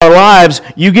lives,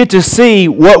 you get to see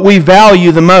what we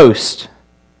value the most.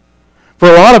 For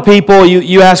a lot of people,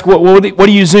 you ask, what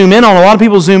do you zoom in on? A lot of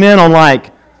people zoom in on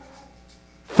like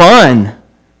fun,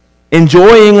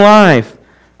 enjoying life.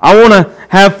 I want to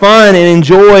have fun and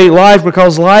enjoy life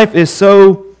because life is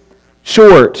so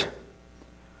short.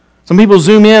 Some people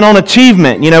zoom in on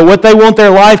achievement. What they want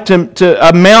their life to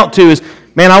amount to is,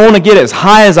 man, I want to get as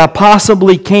high as I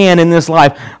possibly can in this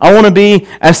life. I want to be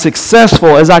as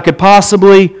successful as I could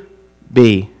possibly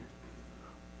be.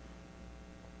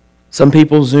 Some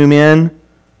people zoom in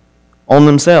on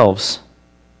themselves.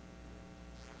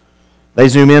 They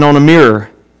zoom in on a mirror.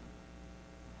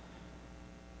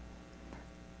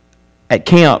 At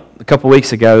camp, a couple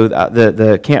weeks ago,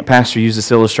 the camp pastor used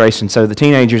this illustration. So the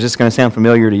teenagers, it's going to sound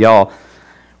familiar to y'all.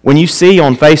 When you see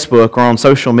on Facebook or on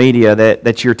social media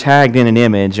that you're tagged in an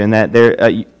image and that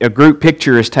a group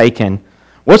picture is taken,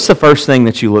 what's the first thing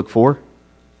that you look for?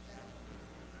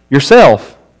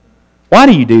 Yourself. Why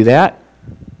do you do that?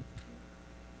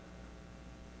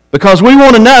 Because we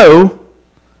want to know,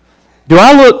 do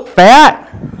I look fat?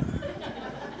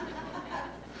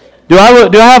 Do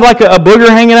I have like a booger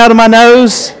hanging out of my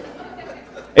nose?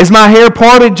 Is my hair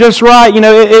parted just right?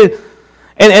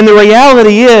 And the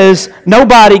reality is,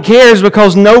 nobody cares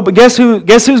because guess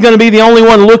who's going to be the only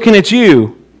one looking at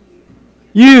you?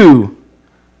 You.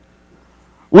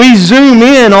 We zoom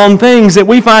in on things that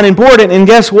we find important, and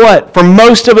guess what? For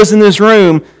most of us in this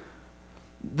room,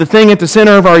 the thing at the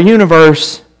center of our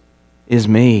universe is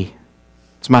me.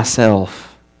 It's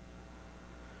myself.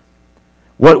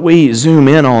 What we zoom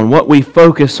in on, what we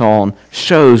focus on,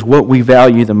 shows what we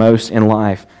value the most in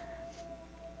life.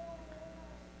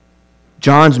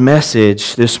 John's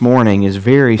message this morning is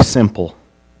very simple.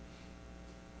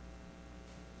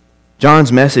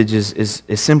 John's message is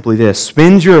simply this: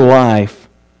 spend your life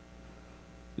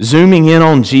zooming in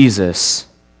on Jesus,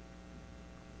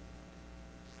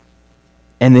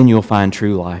 and then you'll find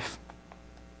true life.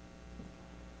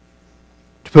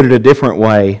 To put it a different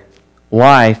way,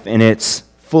 life in its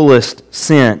fullest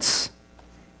sense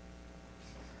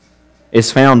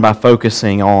is found by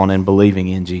focusing on and believing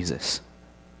in Jesus.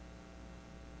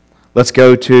 Let's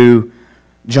go to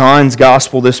John's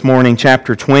Gospel this morning,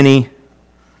 chapter 20,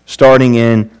 starting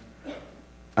in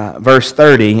verse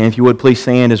 30. And if you would please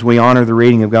stand as we honor the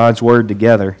reading of God's Word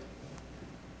together.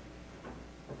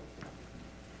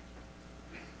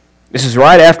 This is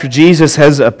right after Jesus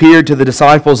has appeared to the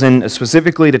disciples and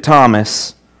specifically to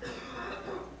Thomas.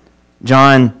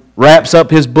 John wraps up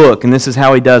his book, and this is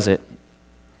how he does it.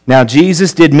 Now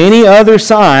Jesus did many other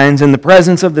signs in the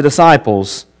presence of the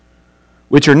disciples,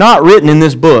 which are not written in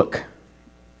this book,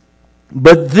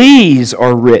 but these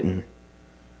are written,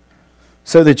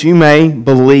 so that you may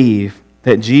believe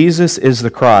that Jesus is the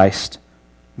Christ,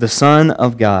 the Son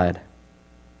of God,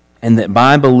 and that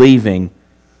by believing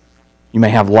you may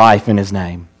have life in His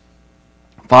name.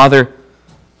 Father,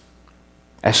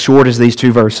 as short as these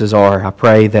two verses are, I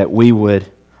pray that we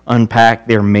would unpack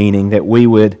their meaning, that we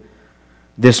would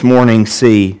this morning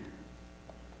see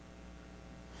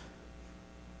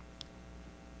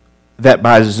that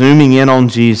by zooming in on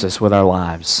Jesus with our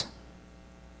lives,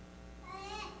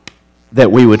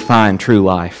 that we would find true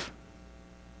life.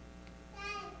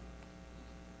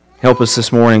 Help us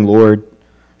this morning, Lord.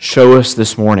 Show us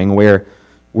this morning where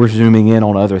we're zooming in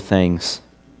on other things,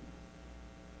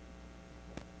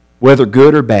 whether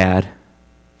good or bad.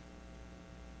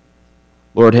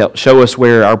 Lord, show us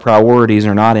where our priorities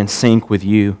are not in sync with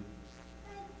You.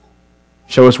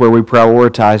 Show us where we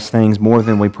prioritize things more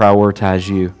than we prioritize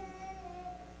You.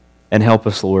 And help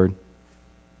us, Lord,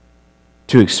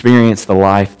 to experience the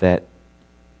life that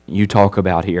You talk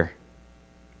about here.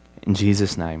 In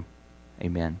Jesus' name,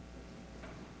 amen.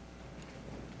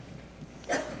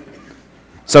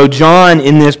 So John,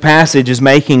 in this passage, is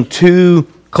making two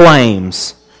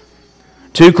claims.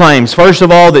 Two claims. First of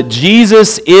all, that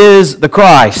Jesus is the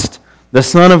Christ, the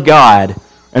Son of God.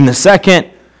 And the second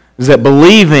is that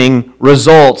believing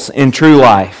results in true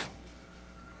life.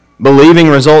 Believing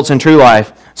results in true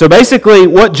life. So basically,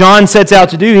 what John sets out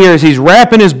to do here is he's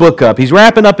wrapping his book up. He's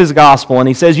wrapping up his gospel, and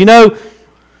he says,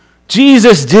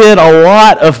 Jesus did a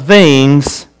lot of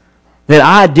things that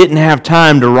I didn't have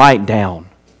time to write down.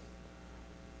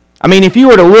 I mean, if you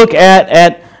were to look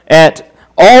at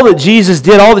all that Jesus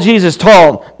did, all that Jesus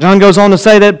taught, John goes on to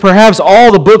say that perhaps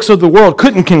all the books of the world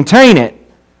couldn't contain it.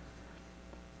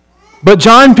 But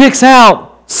John picks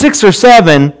out 6 or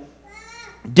 7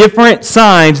 different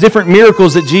signs, different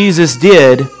miracles that Jesus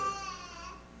did,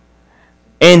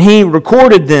 and he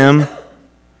recorded them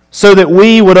so that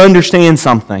we would understand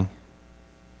something.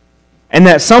 And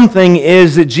that something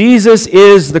is that Jesus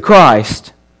is the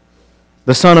Christ,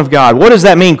 the Son of God. What does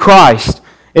that mean, Christ?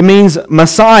 It means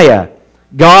Messiah,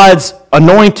 God's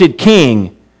anointed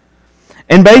king.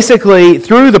 And basically,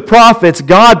 through the prophets,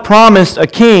 God promised a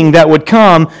king that would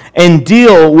come and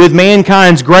deal with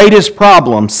mankind's greatest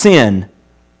problem, sin.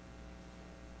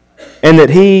 And that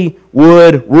he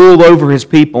would rule over his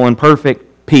people in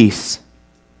perfect peace.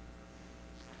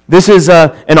 This is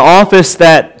an office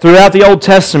that throughout the Old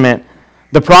Testament,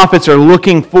 the prophets are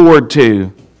looking forward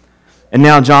to. And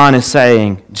now John is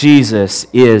saying, Jesus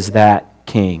is that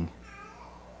king.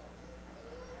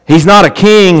 He's not a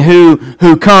king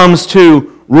who comes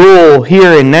to rule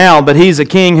here and now, but he's a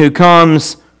king who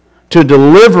comes to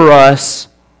deliver us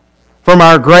from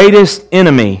our greatest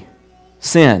enemy,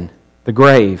 sin, the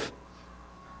grave.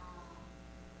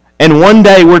 And one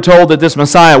day we're told that this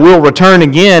Messiah will return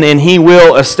again and he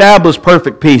will establish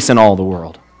perfect peace in all the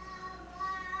world.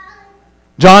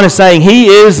 John is saying he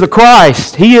is the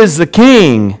Christ. He is the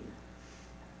king.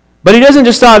 But he doesn't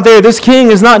just stop there. This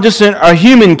king is not just a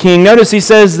human king. Notice he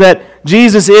says that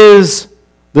Jesus is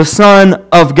the Son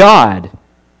of God.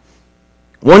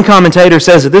 One commentator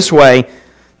says it this way.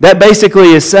 That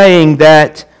basically is saying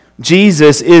that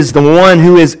Jesus is the one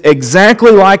who is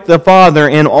exactly like the Father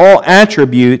in all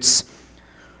attributes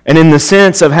and in the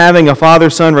sense of having a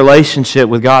father-son relationship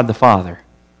with God the Father.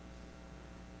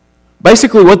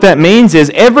 Basically what that means is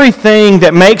everything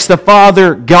that makes the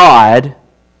Father God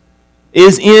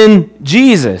is in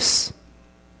Jesus.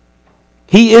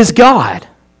 He is God.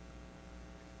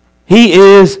 He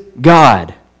is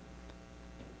God.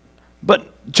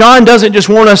 But John doesn't just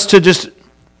want us to just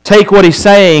take what he's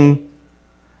saying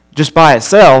just by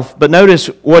itself, but notice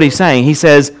what he's saying. He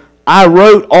says, I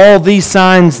wrote all these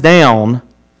signs down.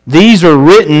 These are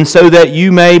written so that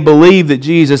you may believe that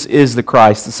Jesus is the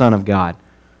Christ, the Son of God.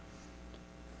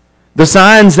 The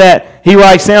signs that he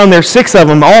writes down, there's 6 of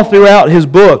them all throughout his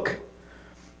book.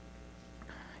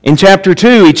 In chapter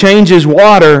 2, he changes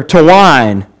water to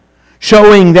wine,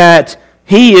 showing that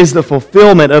he is the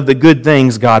fulfillment of the good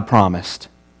things God promised.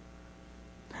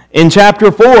 In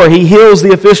chapter 4, he heals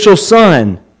the official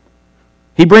son.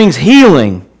 He brings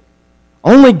healing.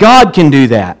 Only God can do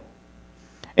that.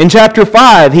 In chapter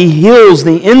 5, he heals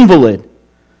the invalid,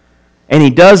 and he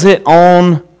does it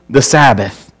on the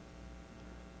Sabbath,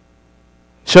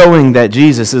 showing that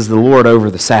Jesus is the Lord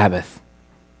over the Sabbath.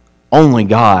 Only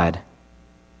God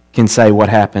can say what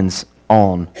happens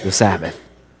on the Sabbath.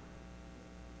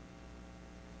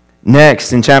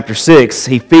 Next, in chapter 6,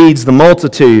 he feeds the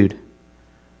multitude,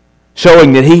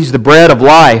 showing that he's the bread of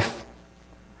life,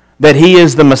 that he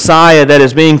is the Messiah that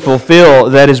is being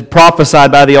fulfilled, that is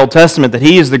prophesied by the Old Testament, that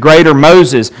he is the greater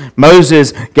Moses.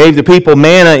 Moses gave the people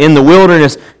manna in the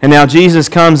wilderness, and now Jesus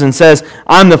comes and says,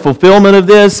 I'm the fulfillment of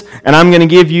this, and I'm going to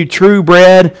give you true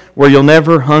bread where you'll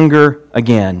never hunger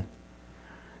again.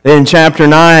 Then in chapter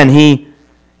 9, he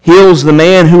heals the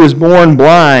man who was born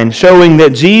blind, showing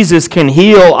that Jesus can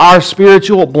heal our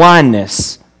spiritual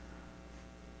blindness.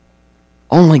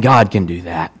 Only God can do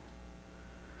that.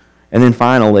 And then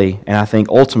finally, and I think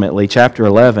ultimately, chapter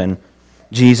 11,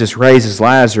 Jesus raises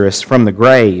Lazarus from the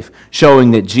grave,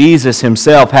 showing that Jesus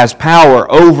himself has power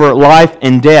over life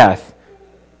and death.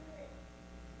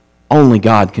 Only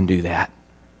God can do that.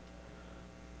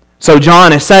 So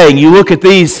John is saying, you look at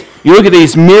these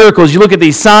miracles, you look at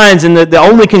these signs, and the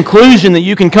only conclusion that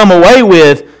you can come away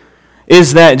with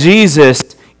is that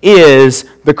Jesus is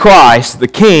the Christ, the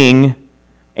King,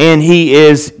 and he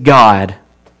is God.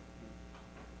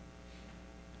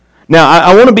 Now,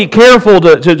 I want to be careful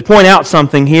to point out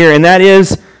something here, and that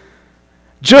is,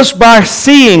 just by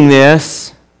seeing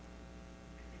this,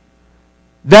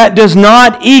 that does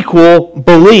not equal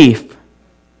belief.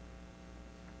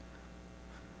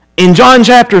 In John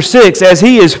chapter 6, as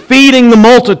he is feeding the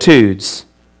multitudes,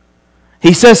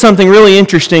 he says something really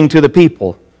interesting to the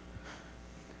people.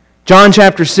 John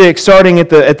chapter 6, starting at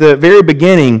the very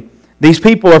beginning, these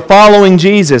people are following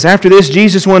Jesus. After this,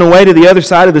 Jesus went away to the other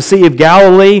side of the Sea of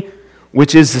Galilee,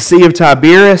 which is the Sea of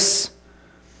Tiberias,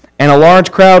 and a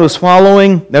large crowd was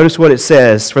following. Notice what it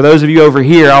says. For those of you over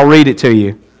here, I'll read it to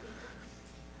you.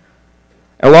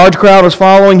 A large crowd was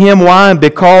following him. Why?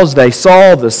 Because they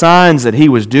saw the signs that he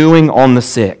was doing on the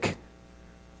sick.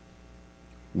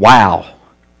 Wow.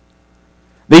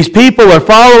 These people are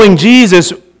following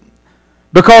Jesus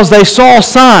because they saw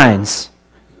signs.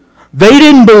 They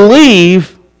didn't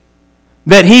believe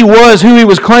that he was who he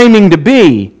was claiming to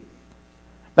be.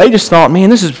 They just thought, man,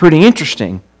 this is pretty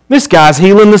interesting. This guy's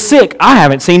healing the sick. I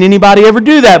haven't seen anybody ever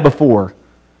do that before.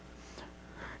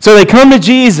 So they come to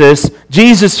Jesus.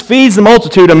 Jesus feeds the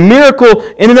multitude, a miracle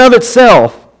in and of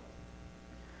itself.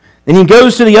 Then he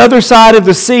goes to the other side of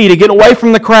the sea to get away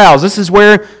from the crowds. This is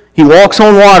where he walks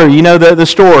on water. You know the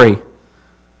story.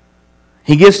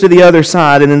 He gets to the other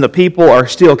side, and then the people are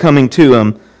still coming to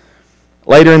him.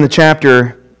 Later in the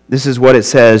chapter, this is what it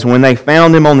says. When they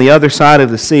found him on the other side of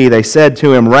the sea, they said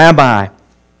to him, "Rabbi,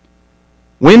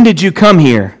 when did you come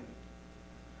here?"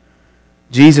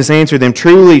 Jesus answered them,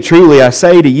 "Truly, truly, I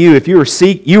say to you, if you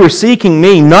were seeking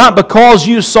me not because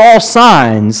you saw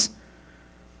signs,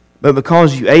 but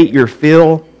because you ate your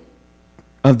fill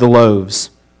of the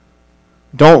loaves.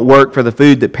 Don't work for the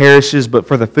food that perishes, but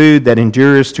for the food that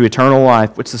endures to eternal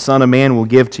life, which the Son of Man will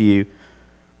give to you.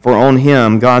 For on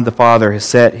him God the Father has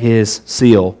set his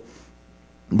seal."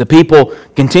 The people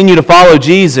continue to follow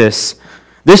Jesus,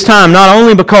 this time not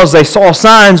only because they saw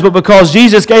signs, but because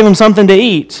Jesus gave them something to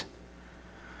eat.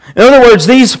 In other words,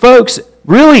 these folks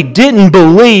really didn't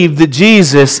believe that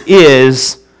Jesus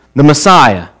is the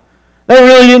Messiah. They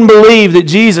really didn't believe that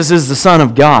Jesus is the Son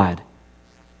of God.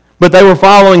 But they were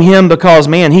following him because,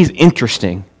 man, he's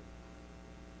interesting.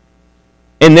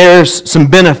 And there's some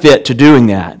benefit to doing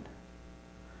that.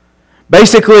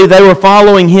 Basically, they were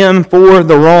following him for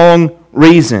the wrong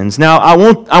reasons. Now, I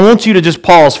want you to just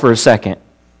pause for a second.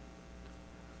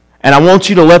 And I want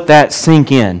you to let that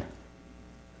sink in.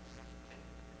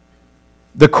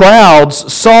 The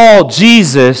crowds saw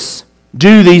Jesus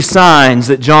do these signs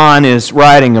that John is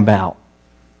writing about.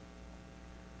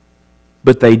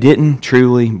 But they didn't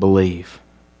truly believe.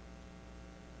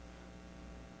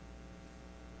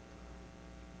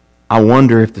 I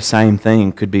wonder if the same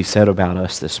thing could be said about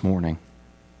us this morning.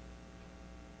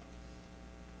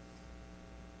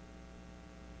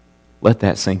 Let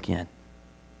that sink in.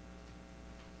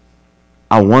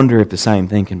 I wonder if the same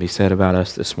thing can be said about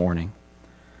us this morning.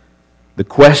 The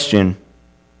question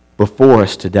before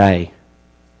us today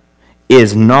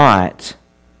is not,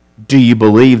 do you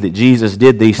believe that Jesus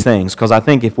did these things? Because I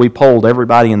think if we polled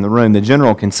everybody in the room, the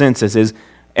general consensus is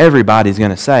everybody's going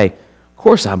to say, of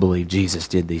course I believe Jesus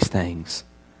did these things.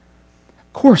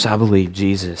 Of course I believe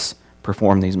Jesus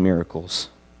performed these miracles.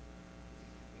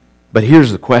 But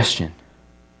here's the question.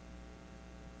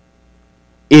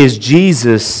 Is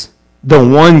Jesus the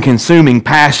one consuming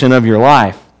passion of your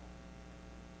life?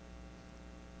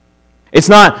 It's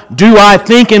not, do I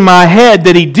think in my head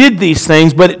that he did these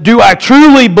things, but do I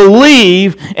truly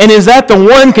believe, and is that the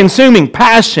one consuming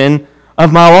passion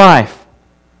of my life?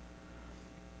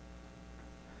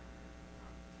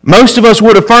 Most of us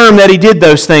would affirm that he did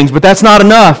those things, but that's not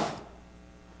enough.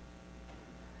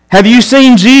 Have you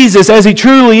seen Jesus as he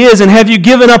truly is, and have you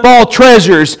given up all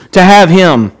treasures to have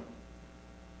him?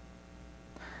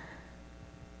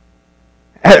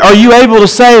 Are you able to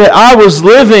say that I was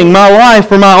living my life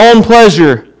for my own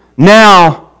pleasure?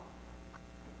 Now,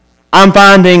 I'm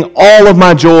finding all of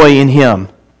my joy in him.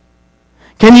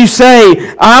 Can you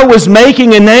say, I was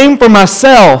making a name for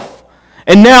myself,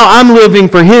 and now I'm living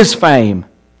for his fame?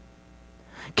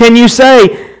 Can you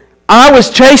say, I was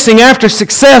chasing after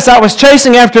success, I was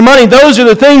chasing after money, those are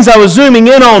the things I was zooming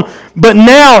in on, but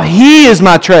now he is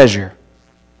my treasure?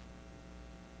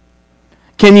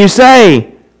 Can you say,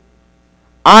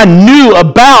 I knew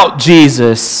about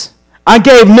Jesus. I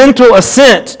gave mental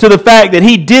assent to the fact that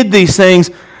he did these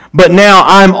things, but now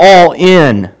I'm all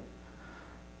in.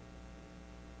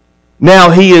 Now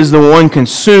he is the one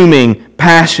consuming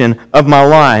passion of my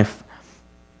life.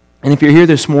 And if you're here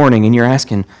this morning and you're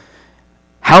asking,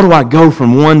 how do I go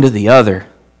from one to the other?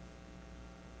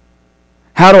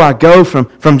 How do I go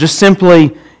from just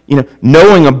simply,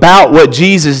 knowing about what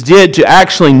Jesus did to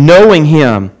actually knowing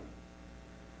him?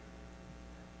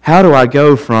 How do I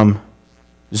go from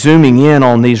zooming in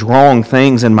on these wrong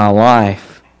things in my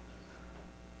life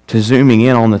to zooming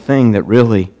in on the thing that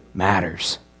really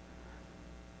matters?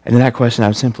 And to that question, I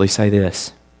would simply say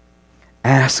this.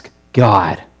 Ask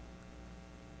God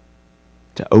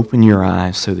to open your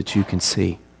eyes so that you can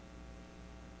see.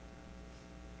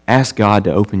 Ask God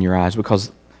to open your eyes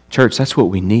because, church, that's what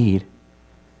we need.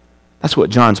 That's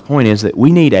what John's point is, that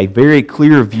we need a very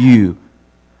clear view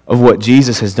of what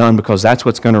Jesus has done, because that's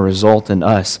what's going to result in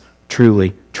us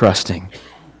truly trusting.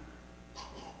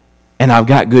 And I've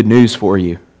got good news for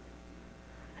you.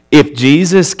 If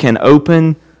Jesus can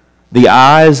open the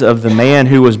eyes of the man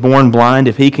who was born blind,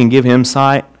 if he can give him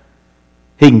sight,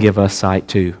 he can give us sight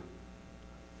too.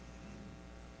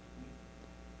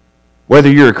 Whether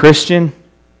you're a Christian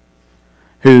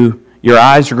who your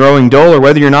eyes are growing dull, or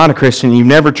whether you're not a Christian and you've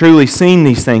never truly seen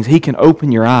these things, he can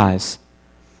open your eyes.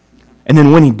 And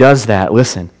then when he does that,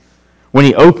 listen, when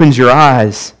he opens your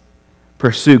eyes,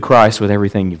 pursue Christ with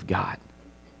everything you've got.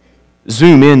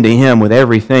 Zoom into him with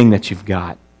everything that you've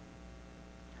got.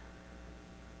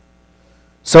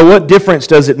 So what difference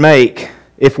does it make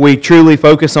if we truly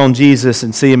focus on Jesus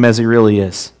and see Him as He really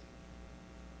is?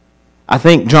 I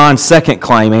think John's second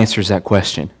claim answers that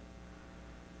question.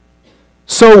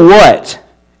 So what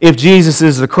if Jesus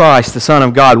is the Christ, the Son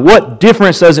of God? What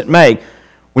difference does it make?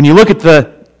 When you look at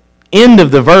the end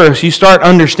of the verse, you start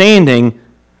understanding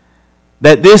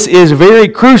that this is very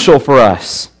crucial for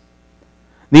us.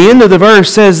 The end of the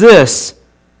verse says this,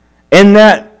 and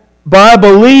that by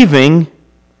believing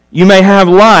you may have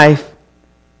life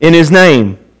in His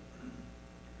name.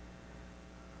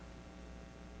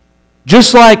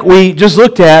 Just like we just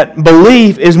looked at,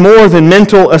 belief is more than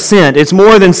mental assent. It's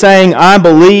more than saying, I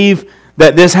believe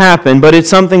that this happened, but it's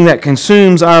something that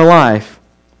consumes our life.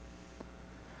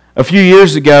 A few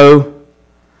years ago,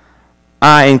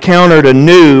 I encountered a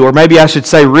new, or maybe I should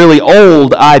say really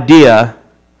old idea,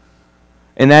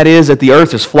 and that is that the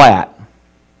earth is flat.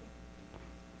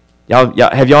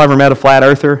 Have y'all ever met a flat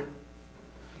earther?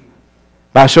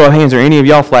 By a show of hands, are any of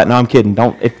y'all flat? No, I'm kidding.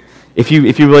 Don't. If you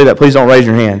believe that, please don't raise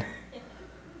your hand.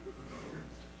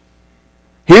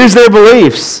 Here's their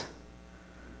beliefs.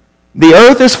 The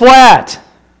earth is flat.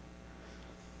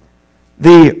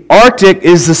 The Arctic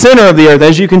is the center of the earth,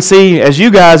 as you can see, as you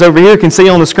guys over here can see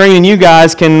on the screen, and you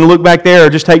guys can look back there or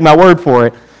just take my word for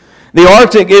it. The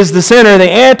Arctic is the center. The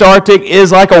Antarctic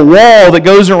is like a wall that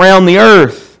goes around the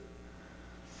earth.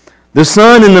 The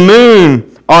sun and the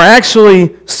moon are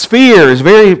actually spheres,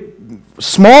 very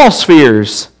small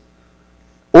spheres,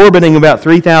 orbiting about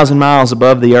 3,000 miles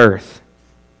above the earth.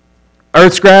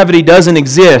 Earth's gravity doesn't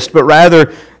exist, but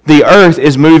rather the earth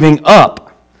is moving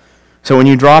up. So when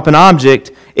you drop an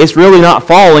object, it's really not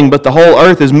falling, but the whole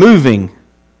earth is moving.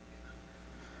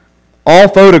 All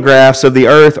photographs of the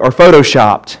earth are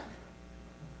photoshopped.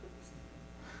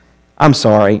 I'm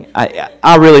sorry.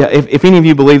 I really, if any of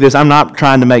you believe this, I'm not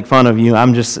trying to make fun of you.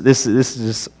 This is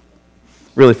just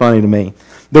really funny to me.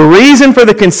 The reason for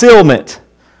the concealment,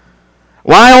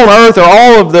 why on earth are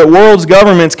all of the world's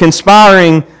governments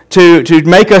conspiring to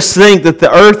make us think that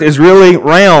the earth is really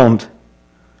round?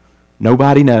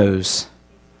 Nobody knows.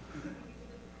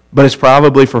 But it's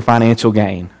probably for financial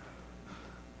gain.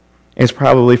 It's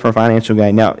probably for financial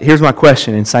gain. Now, here's my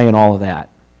question in saying all of that.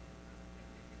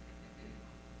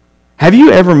 Have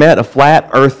you ever met a flat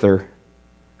earther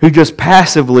who just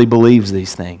passively believes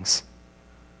these things?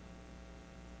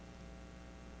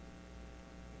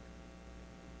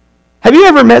 Have you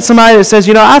ever met somebody that says,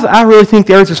 I really think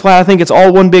the earth is flat. I think it's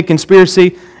all one big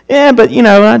conspiracy. Yeah, but,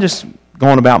 I'm just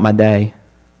going about my day.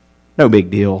 No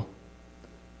big deal.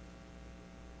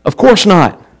 Of course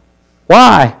not.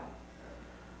 Why?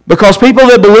 Because people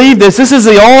that believe this is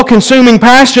the all-consuming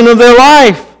passion of their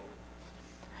life.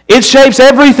 It shapes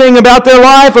everything about their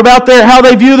life, about how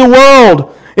they view the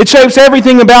world. It shapes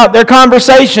everything about their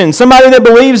conversation. Somebody that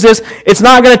believes this, it's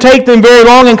not going to take them very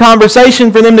long in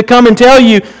conversation for them to come and tell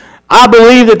you, I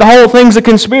believe that the whole thing's a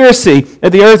conspiracy,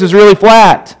 that the earth is really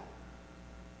flat.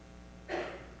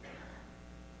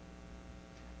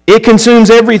 It consumes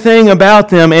everything about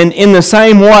them, and in the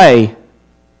same way,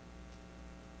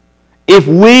 if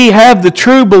we have the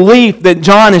true belief that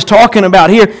John is talking about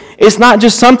here, it's not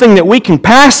just something that we can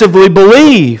passively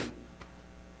believe,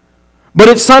 but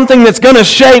it's something that's going to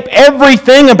shape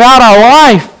everything about our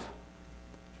life.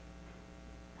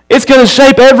 It's going to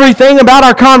shape everything about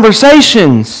our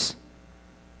conversations.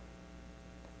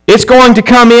 It's going to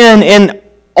come in, and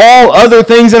all other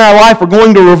things in our life are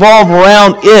going to revolve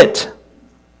around it.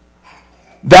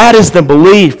 That is the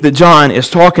belief that John is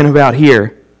talking about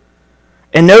here.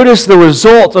 And notice the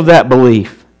result of that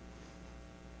belief.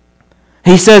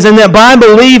 He says, and that by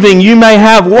believing you may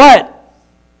have what?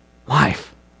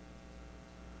 Life.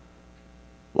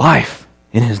 Life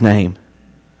in His name.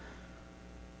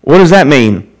 What does that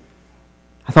mean?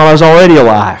 I thought I was already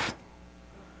alive.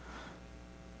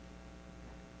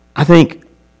 I think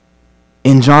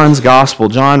in John's gospel,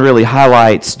 John really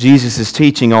highlights Jesus'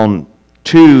 teaching on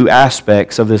two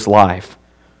aspects of this life.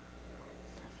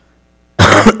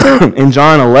 In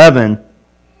John 11,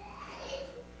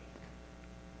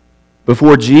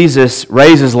 before Jesus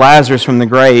raises Lazarus from the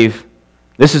grave,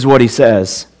 this is what He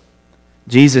says.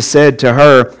 Jesus said to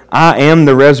her, I am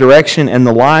the resurrection and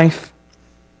the life.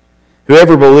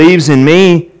 Whoever believes in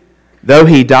me, though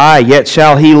he die, yet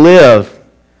shall he live.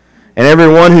 And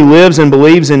everyone who lives and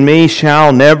believes in me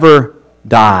shall never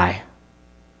die.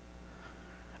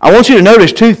 I want you to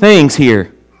notice two things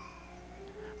here.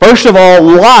 First of all,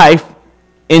 life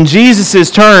in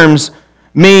Jesus' terms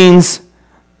means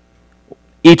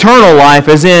eternal life,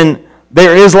 as in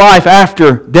there is life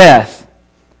after death.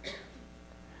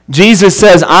 Jesus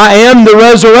says, I am the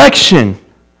resurrection.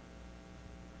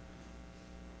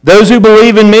 Those who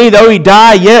believe in me, though he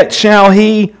die, yet shall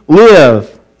he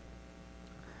live.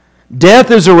 Death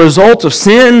is a result of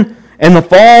sin and the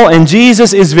fall, and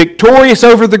Jesus is victorious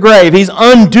over the grave. He's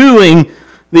undoing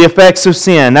the effects of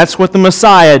sin. That's what the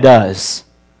Messiah does.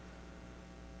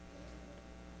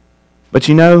 But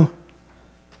you know,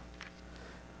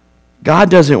 God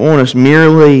doesn't want us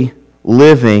merely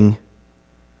living,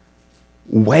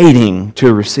 waiting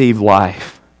to receive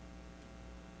life.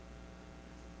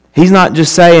 He's not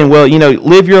just saying, well, you know,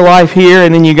 live your life here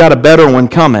and then you got a better one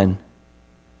coming.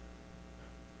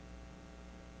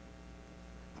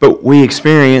 But we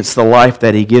experience the life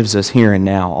that he gives us here and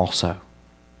now also.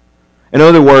 In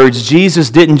other words, Jesus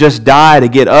didn't just die to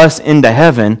get us into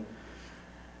heaven.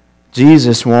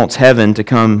 Jesus wants heaven to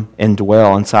come and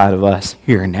dwell inside of us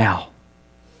here and now.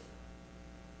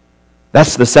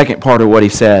 That's the second part of what he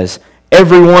says.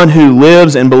 Everyone who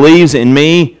lives and believes in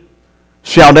me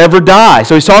shall never die.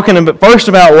 So he's talking first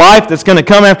about life that's going to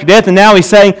come after death, and now he's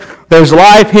saying there's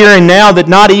life here and now that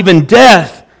not even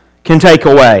death can take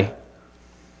away.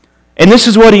 And this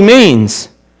is what he means.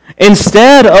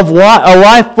 Instead of a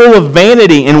life full of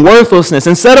vanity and worthlessness,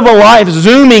 instead of a life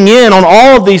zooming in on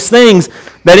all of these things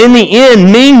that in the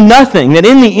end mean nothing, that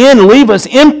in the end leave us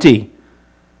empty,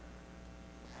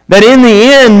 that in the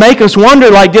end make us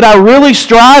wonder, like, did I really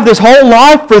strive this whole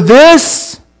life for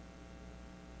this?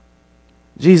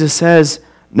 Jesus says,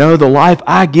 no, the life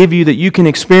I give you that you can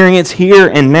experience here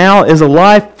and now is a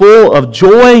life full of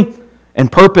joy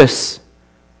and purpose.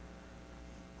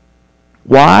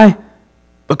 Why?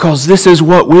 Because this is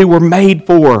what we were made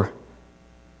for.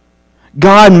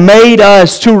 God made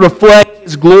us to reflect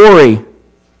His glory.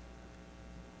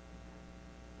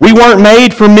 We weren't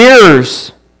made for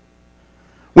mirrors.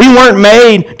 We weren't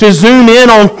made to zoom in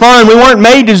on fun. We weren't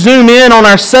made to zoom in on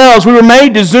ourselves. We were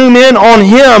made to zoom in on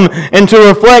Him and to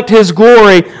reflect His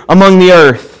glory among the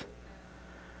earth.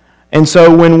 And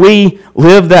so when we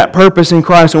live that purpose in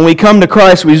Christ, when we come to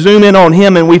Christ, we zoom in on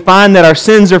Him and we find that our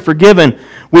sins are forgiven.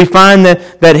 We find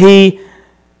that He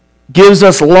gives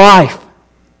us life.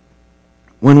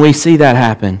 When we see that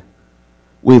happen,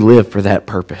 we live for that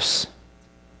purpose.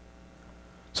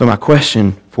 So my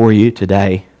question for you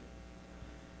today,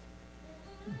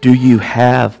 do you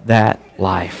have that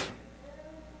life?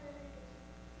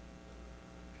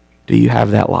 Do you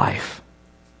have that life?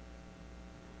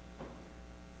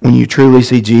 When you truly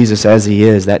see Jesus as He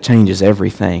is, that changes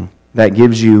everything. That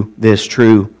gives you this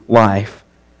true life.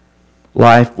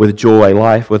 Life with joy,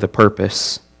 life with a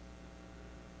purpose.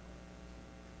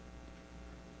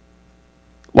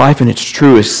 Life in its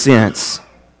truest sense,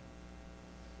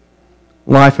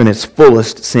 life in its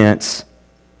fullest sense,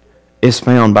 is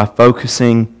found by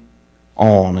focusing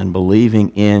on and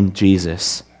believing in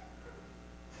Jesus.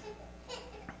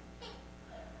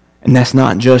 And that's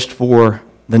not just for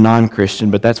the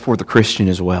non-Christian, but that's for the Christian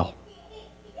as well.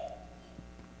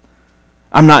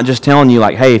 I'm not just telling you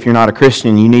like, hey, if you're not a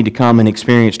Christian, you need to come and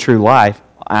experience true life.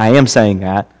 I am saying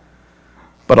that.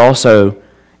 But also,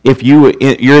 if you're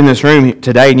in this room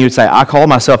today and you would say, I call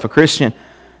myself a Christian,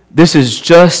 this is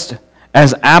just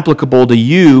as applicable to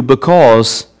you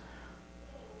because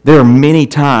there are many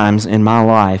times in my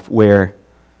life where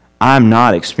I'm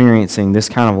not experiencing this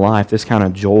kind of life, this kind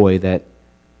of joy that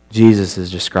Jesus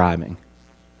is describing.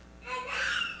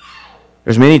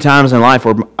 There's many times in life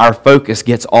where our focus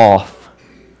gets off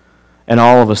and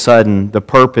all of a sudden the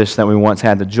purpose that we once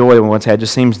had, the joy that we once had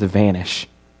just seems to vanish.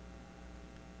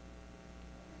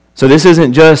 So this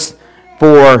isn't just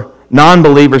for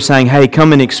non-believers saying, hey,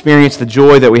 come and experience the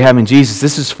joy that we have in Jesus.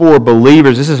 This is for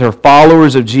believers. This is for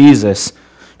followers of Jesus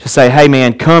to say, hey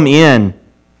man, come in.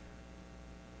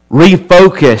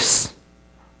 Refocus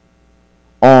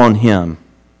on Him.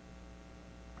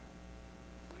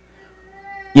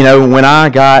 You know, when I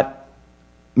got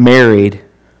married,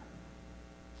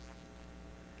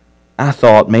 I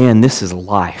thought, man, this is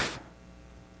life.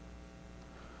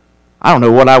 I don't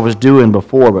know what I was doing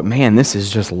before, but man, this is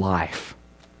just life.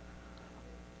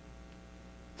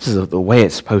 This is the way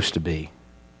it's supposed to be.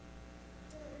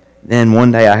 Then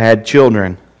one day I had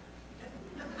children.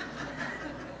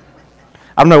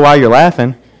 I don't know why you're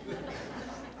laughing.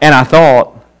 And I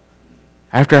thought,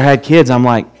 after I had kids, I'm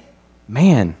like,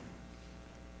 man,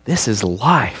 this is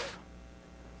life.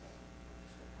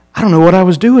 I don't know what I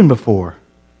was doing before.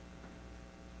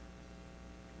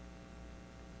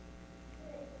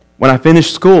 When I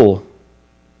finished school,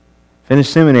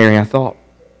 finished seminary, I thought,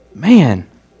 man,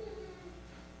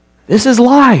 this is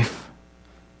life.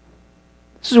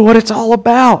 This is what it's all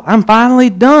about. I'm finally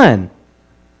done.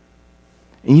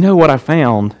 And you know what I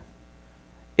found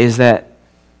is that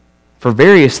for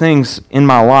various things in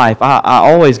my life, I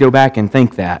always go back and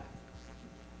think that.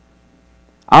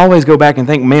 I always go back and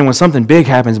think, man, when something big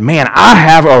happens, man, I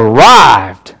have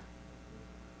arrived.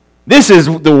 This is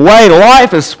the way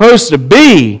life is supposed to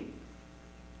be.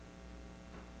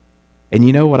 And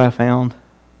you know what I found?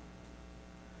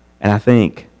 And I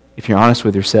think, if you're honest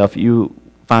with yourself, you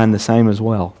find the same as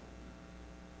well.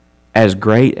 As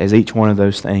great as each one of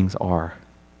those things are.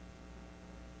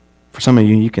 For some of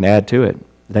you, you can add to it.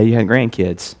 The day you had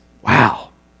grandkids.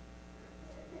 Wow.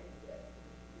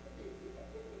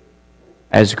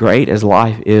 As great as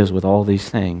life is with all these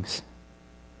things,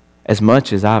 as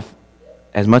much as I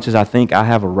think I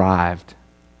have arrived,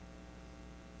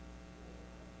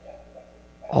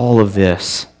 all of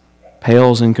this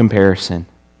pales in comparison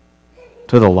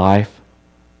to the life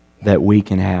that we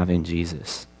can have in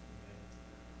Jesus.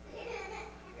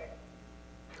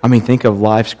 I mean, think of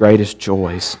life's greatest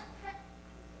joys.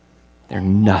 They're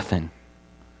nothing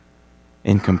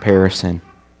in comparison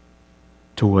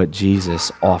to what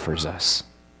Jesus offers us.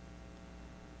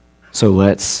 So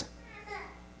let's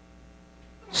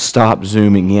stop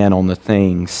zooming in on the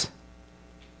things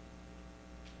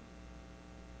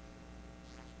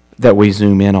that we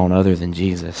zoom in on other than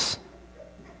Jesus.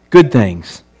 Good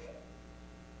things.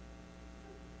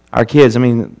 Our kids,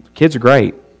 kids are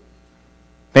great.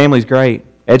 Family's great.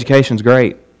 Education's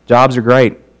great. Jobs are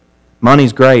great.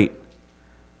 Money's great.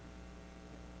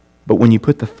 But when you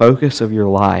put the focus of your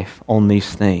life on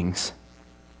these things,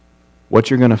 what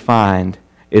you're going to find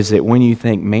is that when you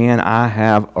think, man, I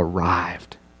have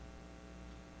arrived,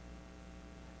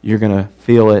 you're going to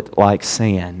feel it like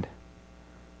sand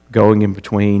going in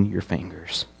between your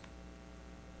fingers.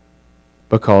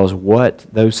 Because what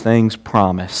those things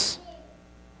promise,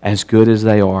 as good as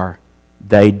they are,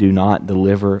 they do not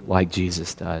deliver like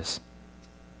Jesus does.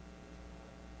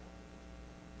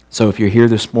 So if you're here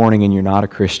this morning and you're not a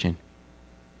Christian,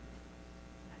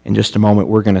 in just a moment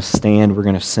we're going to stand, we're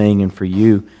going to sing, and for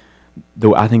you,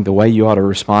 I think the way you ought to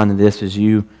respond to this is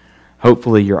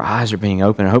hopefully your eyes are being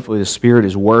open, and hopefully the Spirit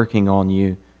is working on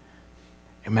you.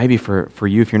 And maybe for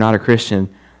you, if you're not a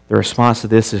Christian, the response to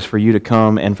this is for you to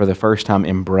come and for the first time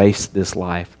embrace this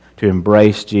life, to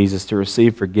embrace Jesus, to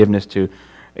receive forgiveness, to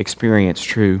experience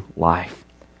true life,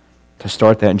 to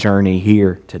start that journey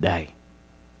here today.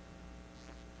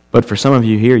 But for some of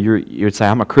you here, you would say,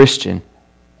 I'm a Christian,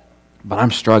 but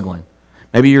I'm struggling.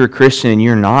 Maybe you're a Christian and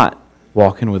you're not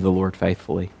walking with the Lord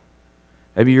faithfully.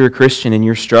 Maybe you're a Christian and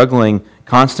you're struggling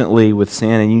constantly with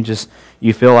sin, and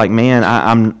you feel like, man,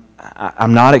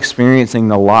 I'm not experiencing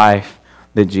the life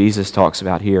that Jesus talks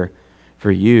about here.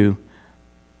 For you,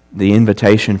 the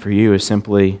invitation for you is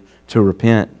simply to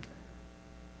repent.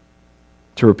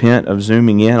 To repent of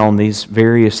zooming in on these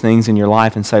various things in your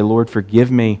life and say, Lord,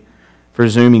 forgive me for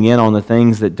zooming in on the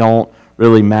things that don't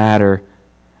really matter.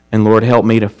 And Lord, help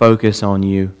me to focus on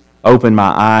you. Open my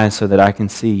eyes so that I can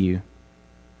see you.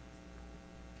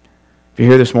 If you're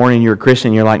here this morning and you're a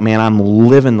Christian, you're like, man, I'm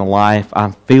living the life.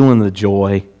 I'm feeling the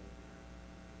joy.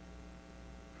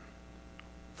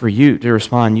 For you to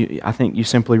respond, I think you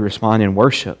simply respond in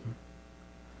worship.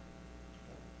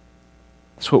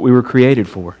 That's what we were created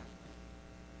for.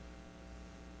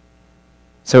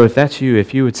 So if that's you,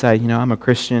 if you would say, I'm a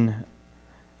Christian,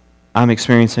 I'm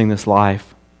experiencing this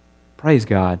life, praise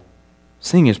God.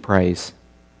 Sing His praise.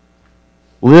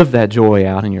 Live that joy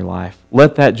out in your life.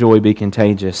 Let that joy be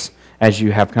contagious as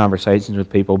you have conversations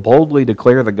with people. Boldly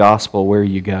declare the gospel where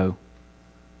you go.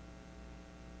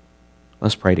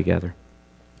 Let's pray together.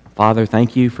 Father,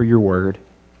 thank you for your word.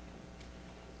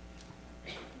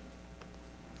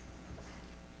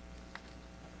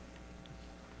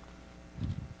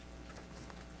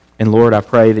 And Lord, I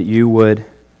pray that you would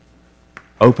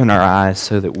open our eyes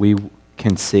so that we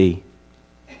can see.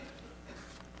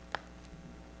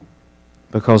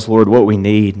 Because, Lord, what we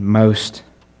need most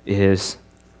is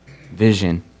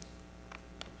vision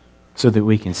so that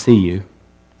we can see you.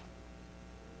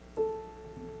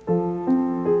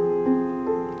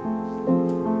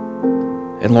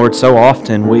 And Lord, so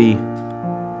often we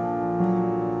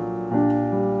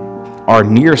are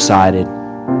nearsighted.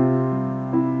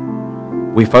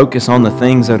 We focus on the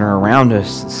things that are around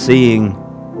us,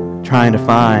 trying to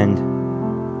find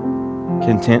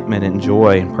contentment and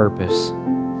joy and purpose.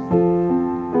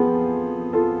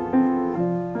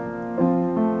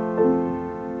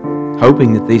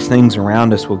 Hoping that these things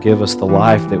around us will give us the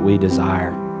life that we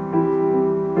desire.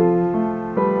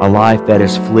 A life that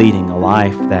is fleeting, a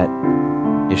life that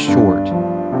is short.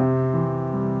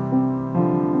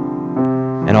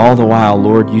 And all the while,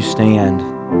 Lord, you stand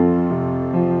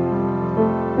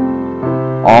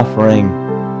offering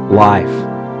life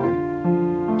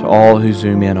to all who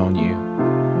zoom in on you,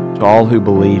 to all who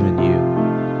believe in you,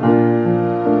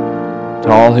 to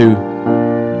all who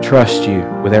trust you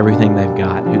with everything they've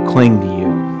got, who cling to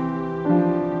you.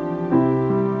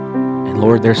 And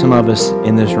Lord, there's some of us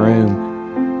in this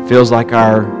room, feels like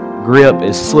our grip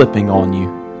is slipping on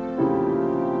you.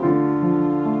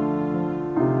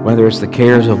 Whether it's the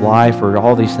cares of life or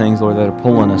all these things, Lord, that are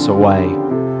pulling us away.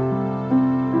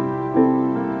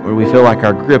 Where we feel like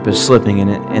our grip is slipping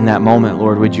in that moment,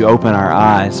 Lord, would you open our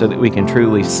eyes so that we can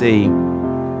truly see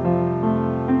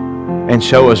and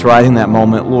show us right in that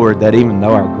moment, Lord, that even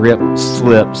though our grip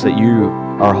slips, that you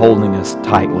are holding us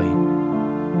tightly.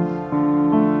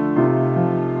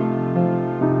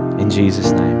 In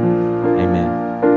Jesus' name.